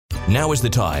Now is the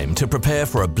time to prepare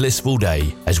for a blissful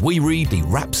day as we read the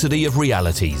Rhapsody of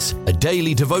Realities, a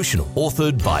daily devotional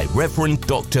authored by Reverend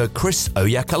Dr. Chris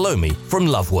Oyakalomi from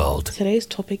Love World. Today's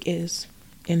topic is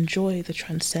Enjoy the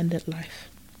Transcendent Life.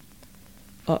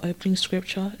 Our opening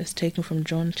scripture is taken from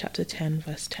John chapter 10,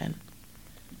 verse 10.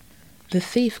 The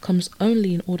thief comes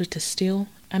only in order to steal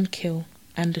and kill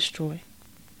and destroy.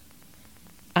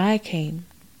 I came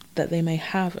that they may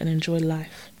have and enjoy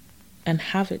life, and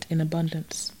have it in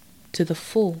abundance, to the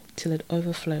full till it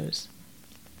overflows.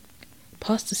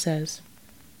 Pastor says,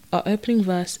 our opening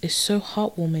verse is so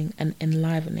heartwarming and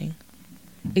enlivening.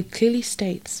 It clearly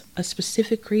states a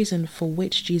specific reason for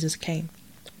which Jesus came,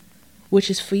 which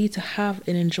is for you to have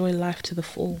and enjoy life to the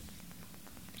full.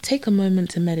 Take a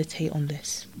moment to meditate on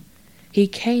this. He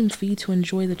came for you to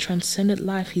enjoy the transcendent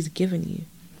life He's given you.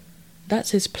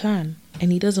 That's His plan,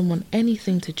 and He doesn't want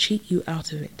anything to cheat you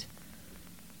out of it.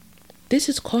 This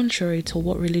is contrary to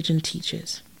what religion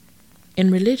teaches.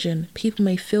 In religion, people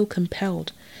may feel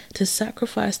compelled to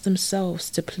sacrifice themselves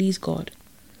to please God.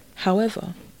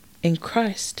 However, in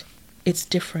Christ, it's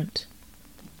different.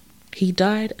 He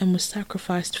died and was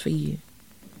sacrificed for you.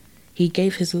 He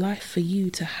gave His life for you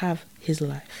to have His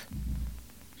life.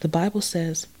 The Bible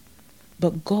says,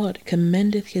 but God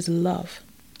commendeth His love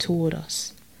toward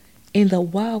us, in that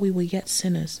while we were yet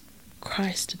sinners,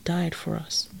 Christ died for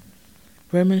us.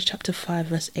 Romans chapter 5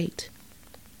 verse 8.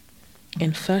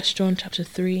 In 1 John chapter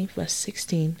 3 verse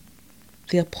 16,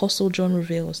 the Apostle John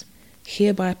reveals,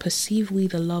 hereby perceive we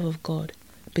the love of God,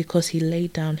 because He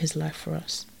laid down His life for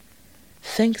us.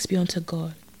 Thanks be unto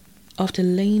God. After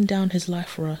laying down His life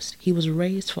for us, He was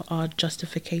raised for our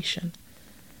justification.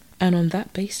 And on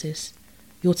that basis,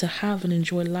 you're to have and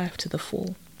enjoy life to the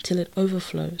full, till it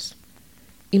overflows.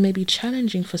 It may be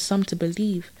challenging for some to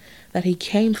believe that He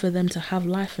came for them to have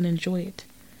life and enjoy it,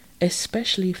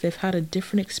 especially if they've had a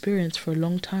different experience for a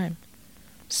long time.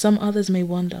 Some others may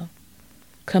wonder,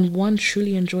 can one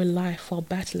truly enjoy life while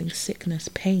battling sickness,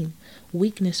 pain,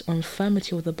 weakness, or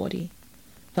infirmity of the body?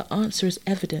 The answer is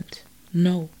evident,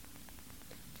 no.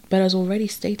 But as already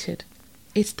stated,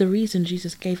 it's the reason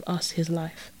Jesus gave us His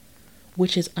life,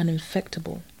 which is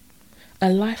uninfectable, a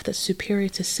life that's superior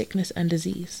to sickness and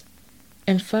disease.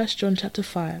 In 1 John chapter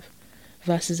 5,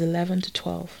 verses 11 to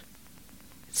 12,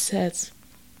 it says,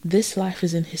 this life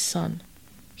is in His Son.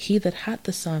 He that hath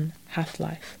the Son hath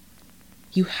life.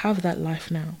 You have that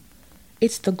life now.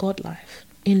 It's the God life.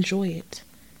 Enjoy it.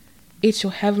 It's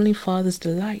your Heavenly Father's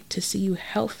delight to see you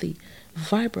healthy,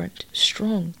 vibrant,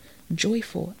 strong,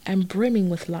 joyful, and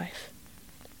brimming with life.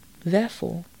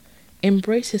 Therefore,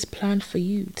 embrace His plan for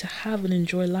you to have and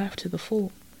enjoy life to the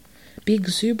full. Be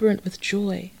exuberant with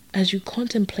joy as you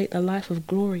contemplate the life of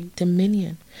glory,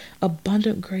 dominion,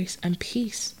 abundant grace, and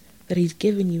peace that He's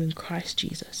given you in Christ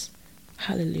Jesus.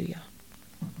 Hallelujah.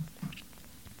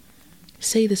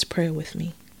 Say this prayer with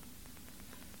me.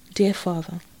 Dear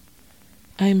Father,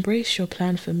 I embrace Your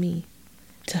plan for me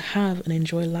to have and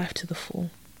enjoy life to the full.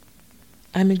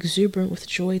 I'm exuberant with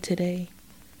joy today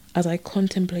as I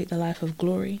contemplate the life of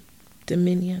glory,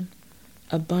 dominion,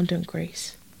 abundant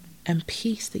grace, and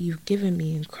peace that You've given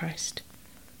me in Christ.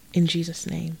 In Jesus'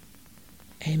 name,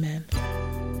 amen.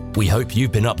 We hope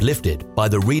you've been uplifted by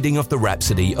the reading of the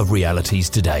Rhapsody of Realities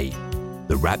today.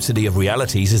 The Rhapsody of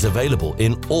Realities is available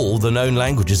in all the known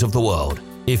languages of the world.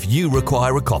 If you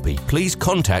require a copy, please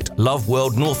contact Love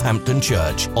World Northampton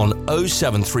Church on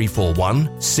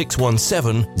 07341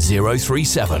 617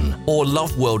 037 or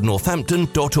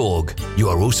loveworldnorthampton.org. You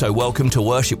are also welcome to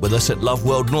worship with us at Love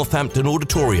World Northampton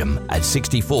Auditorium at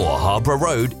 64 Harbour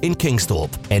Road in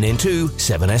Kingsthorpe, NN2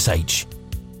 7SH.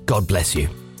 God bless you.